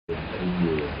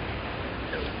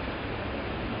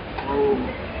Hello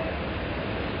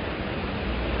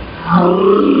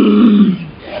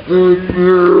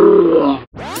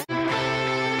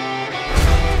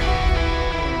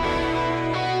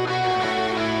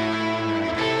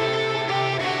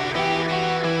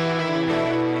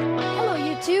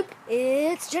YouTube,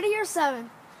 it's Jenny Year 7,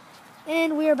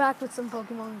 and we are back with some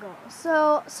Pokemon Go.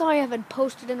 So, sorry I haven't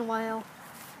posted in a while.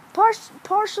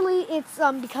 Partially it's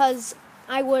because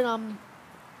I would, of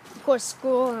course,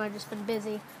 school, and I've just been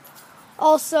busy.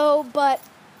 Also,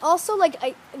 like,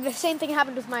 the same thing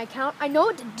happened with my account. I know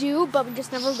what to do, but we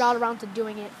just never got around to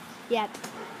doing it yet.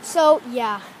 So,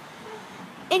 yeah.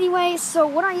 Anyway, so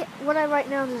what I right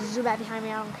now, there's a Zubat behind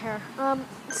me, I don't care.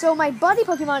 So my buddy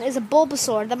Pokemon is a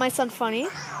Bulbasaur. That might sound funny,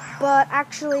 but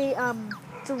actually,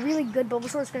 it's a really good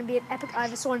Bulbasaur. It's going to be an Epic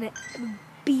Ivysaur and a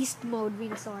Beast Mode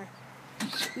Venusaur.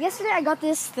 Yesterday I got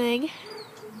this thing,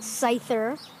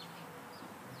 Scyther.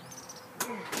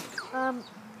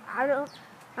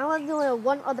 I only know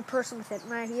one other person with it,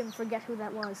 and I even forget who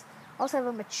that was. Also have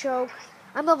a Machoke.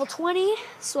 I'm level 20,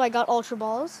 so I got Ultra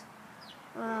Balls.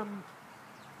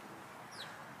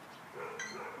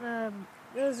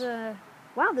 There's a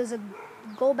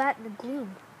Golbat and a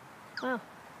Gloom. Wow.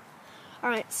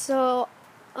 Alright, so,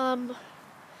 yeah,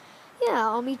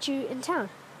 I'll meet you in town.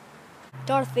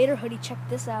 Darth Vader hoodie, check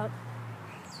this out.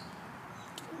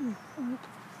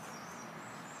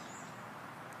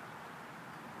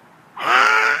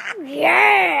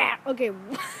 Yeah! Okay.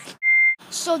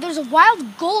 So there's a wild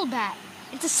Golbat.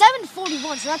 It's a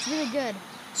 741, so that's really good.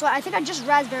 So I think I just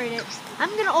raspberried it. I'm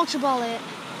gonna Ultra Ball it.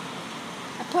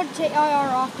 I put IR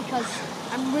off because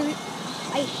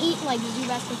I hate like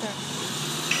Zubats with her.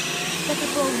 That can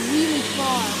throw really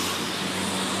far.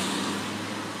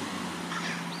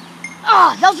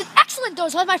 Ah, that was an excellent throw.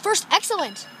 So that was my first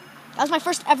excellent. That was my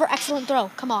first ever excellent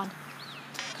throw. Come on.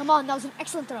 Come on, that was an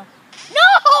excellent throw.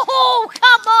 No!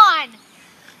 Come on!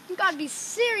 You gotta be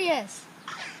serious.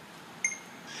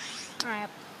 Alright,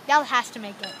 that has to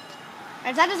make it.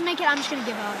 If that doesn't make it, I'm just gonna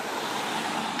give up.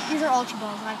 These are Ultra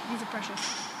Balls. These are precious.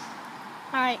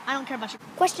 Alright, I don't care about you.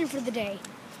 Question for the day.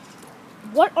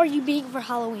 What are you being for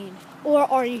Halloween? Or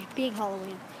are you being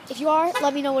Halloween? If you are,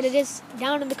 let me know what it is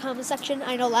down in the comment section.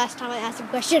 I know last time I asked a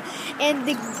question and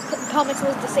the comments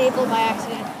was disabled by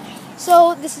accident.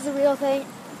 So this is a real thing.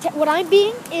 What I'm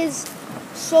being is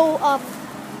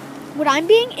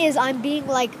I'm being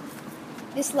like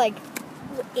this like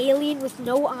alien with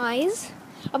no eyes.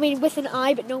 I mean with an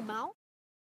eye but no mouth.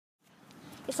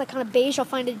 It's like kind of beige. I'll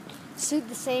find a suit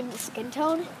the same skin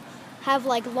tone. Have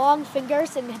like long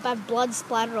fingers and have blood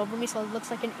splattered over me so it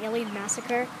looks like an alien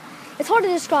massacre. It's hard to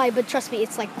describe, but trust me,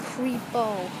 it's like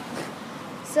creepo.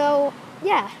 So,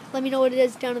 yeah, let me know what it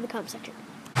is down in the comment section.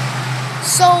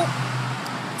 So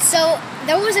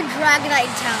there was a Dragonite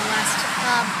in town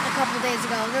a couple of days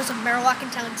ago. There was a Marowak in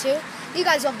town too. You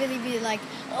guys won't believe me, like,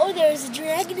 oh, there's a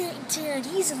Dragonite in town.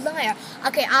 He's a liar.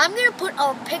 Okay, I'm gonna put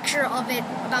a picture of it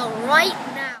about right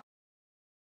now.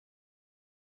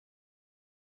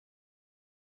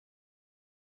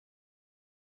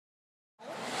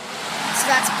 So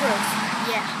that's proof.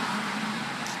 Yeah.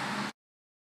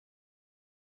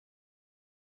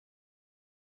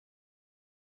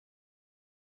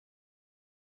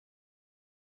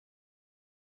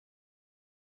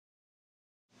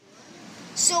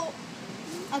 So,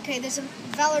 okay, there's a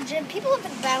Valor Gym. People have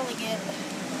been battling it.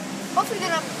 Hopefully they're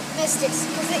not mystics,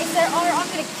 because if there are, I'm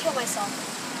gonna kill myself.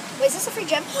 Wait, is this a free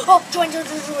gem? Oh, join. Come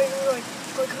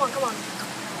on.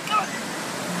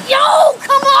 Yo,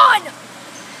 come on!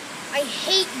 I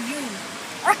hate you.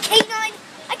 Arcanine,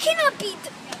 I cannot beat the...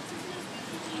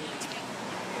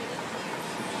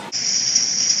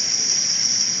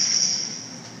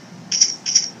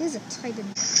 Here's a Titan.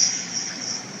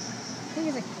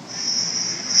 Here's a...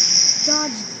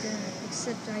 Dodged that,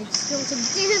 except I still took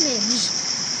damage.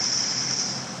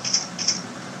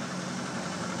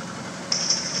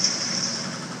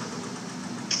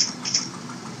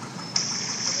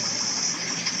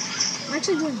 I'm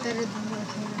actually doing better than the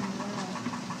Arcanine.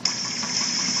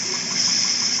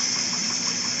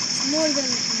 More than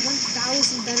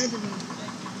 1,000 better than me.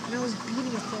 And I was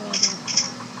beating it for all that.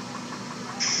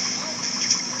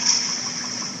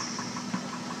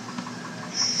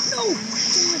 No!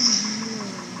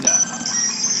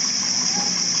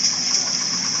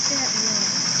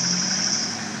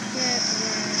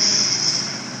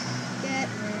 Get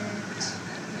wrecked.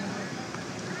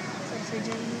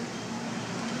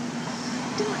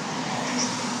 Do it!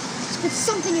 Just put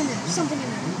something in there.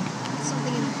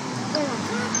 Go on.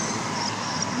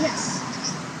 Yes.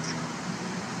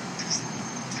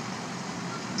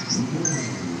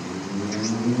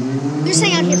 Just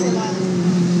hang out here for a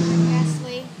while.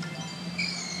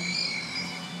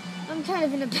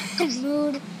 of in a bad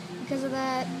mood because of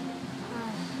that.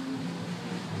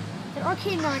 And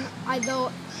Arcade 9,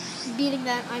 beating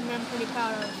that, I'm pretty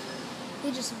proud of.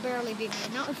 He just barely beat me.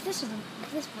 Now, if this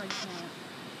breaks out,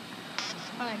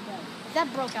 alright, good. If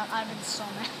that broke out, I'd have been so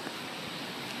mad.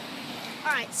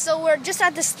 Alright, so we're just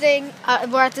at this thing.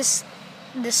 We're at this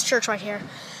church right here.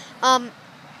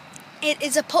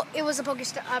 It was a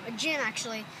gym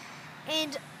actually,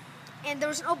 and there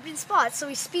was an open spot. So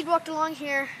we speed walked along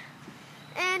here,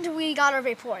 and we got our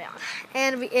Vaporeon.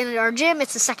 And in our gym,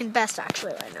 it's the second best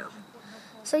actually right now.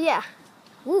 So yeah,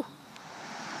 woo.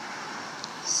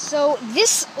 So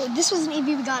this was an EV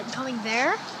we got coming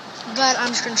there, but I'm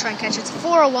just gonna try and catch it. It's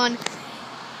 401.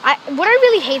 What I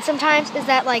really hate sometimes is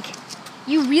that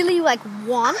you really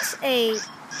want a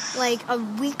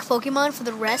weak Pokemon for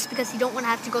the rest because you don't want to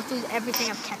have to go through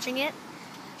everything of catching it.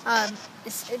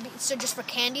 So just for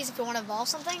candies if you want to evolve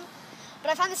something. But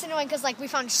I find this annoying because we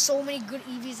found so many good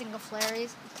Eevees and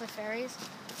Clefairies,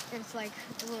 and it's like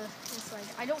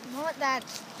I don't want that.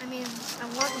 I mean, I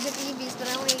want good Eevees, but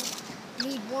I only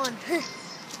need one.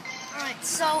 Alright,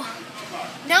 so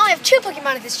now I have 2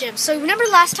 Pokemon at this gym. So remember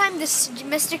last time, this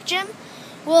Mystic gym?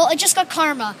 Well, I just got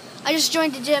Karma. I just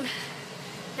joined the gym,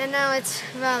 and now it's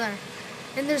Valor.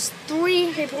 And there's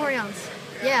 3 Vaporeons.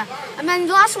 Yeah, I mean,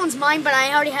 the last one's mine, but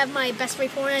I already have my best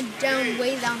Vaporeon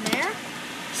way down there.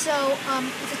 So,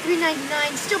 it's a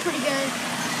 $3.99, still pretty good.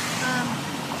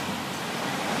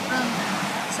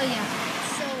 So yeah.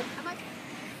 So,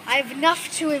 I have enough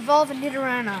to evolve a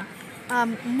Nidorana.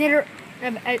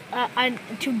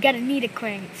 To get a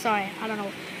Nidoking. Sorry, I don't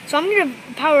know. So I'm gonna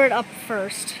power it up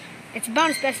first. It's about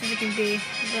as best as it can be,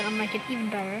 but I'm make it even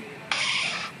better.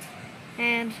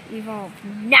 And evolve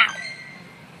now.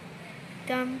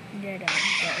 Dum da da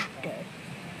da da.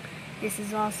 This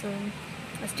is awesome.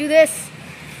 Let's do this.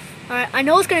 Alright, I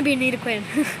know it's gonna be a Nidoking.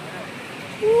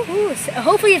 Woohoo! So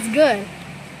hopefully it's good.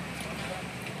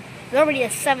 It's already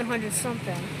at 700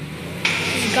 something.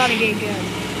 It's gotta get good.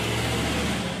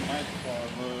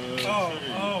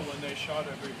 When they shot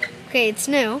everybody. Okay, it's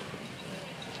new.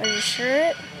 Are you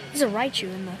sure? There's a Raichu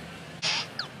in the...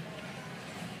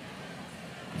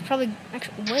 It's probably...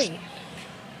 Actually, wait.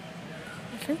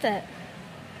 I think that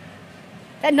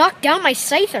knocked down my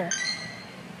Scyther.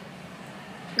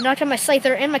 It knocked down my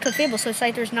Scyther and my Clefable, so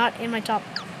Scyther's not in my top...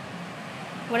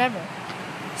 Whatever.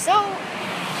 So...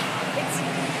 It's...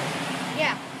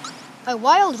 Yeah. A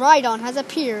wild Rhydon has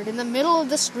appeared in the middle of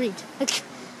the street.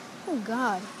 Oh,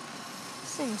 God.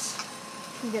 These things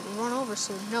can get run over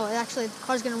soon. No, actually, the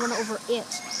car's going to run over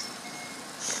it.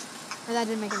 Or that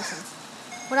didn't make any sense.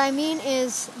 What I mean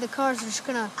is the cars are just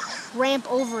going to ramp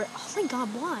over it. Oh, my God,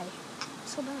 why?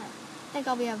 So bad. I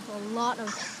think we have a lot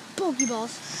of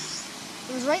Pokeballs.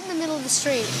 It was right in the middle of the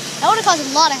street. That would have caused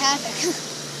a lot of havoc.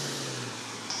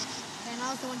 And I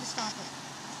was the one to stop it.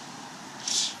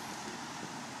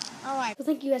 Alright. Well,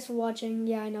 thank you guys for watching.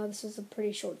 Yeah, I know this is a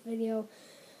pretty short video.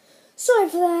 Sorry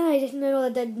for that. I didn't know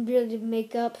that really didn't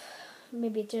make up.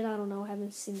 Maybe it did. I don't know. I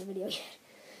haven't seen the video yet.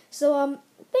 So,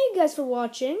 thank you guys for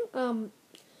watching.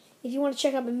 If you want to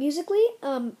check out me musically,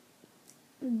 my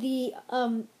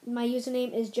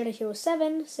username is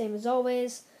JediHero7, same as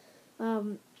always.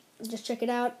 Just check it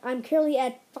out. I'm currently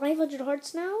at 500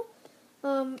 hearts now.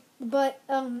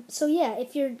 So yeah,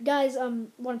 if you guys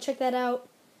want to check that out,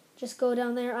 just go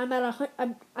down there. I'm at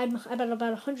about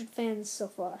 100 fans so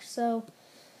far. So.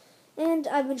 And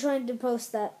I've been trying to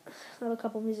post that on a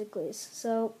couple musicallys.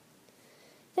 So,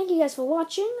 thank you guys for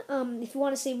watching. If you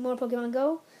want to see more Pokemon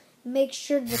Go, make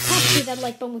sure to hit that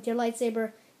like button with your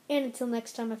lightsaber. And until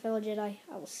next time, my fellow Jedi,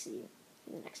 I will see you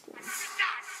in the next one.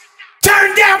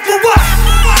 Turn down for what?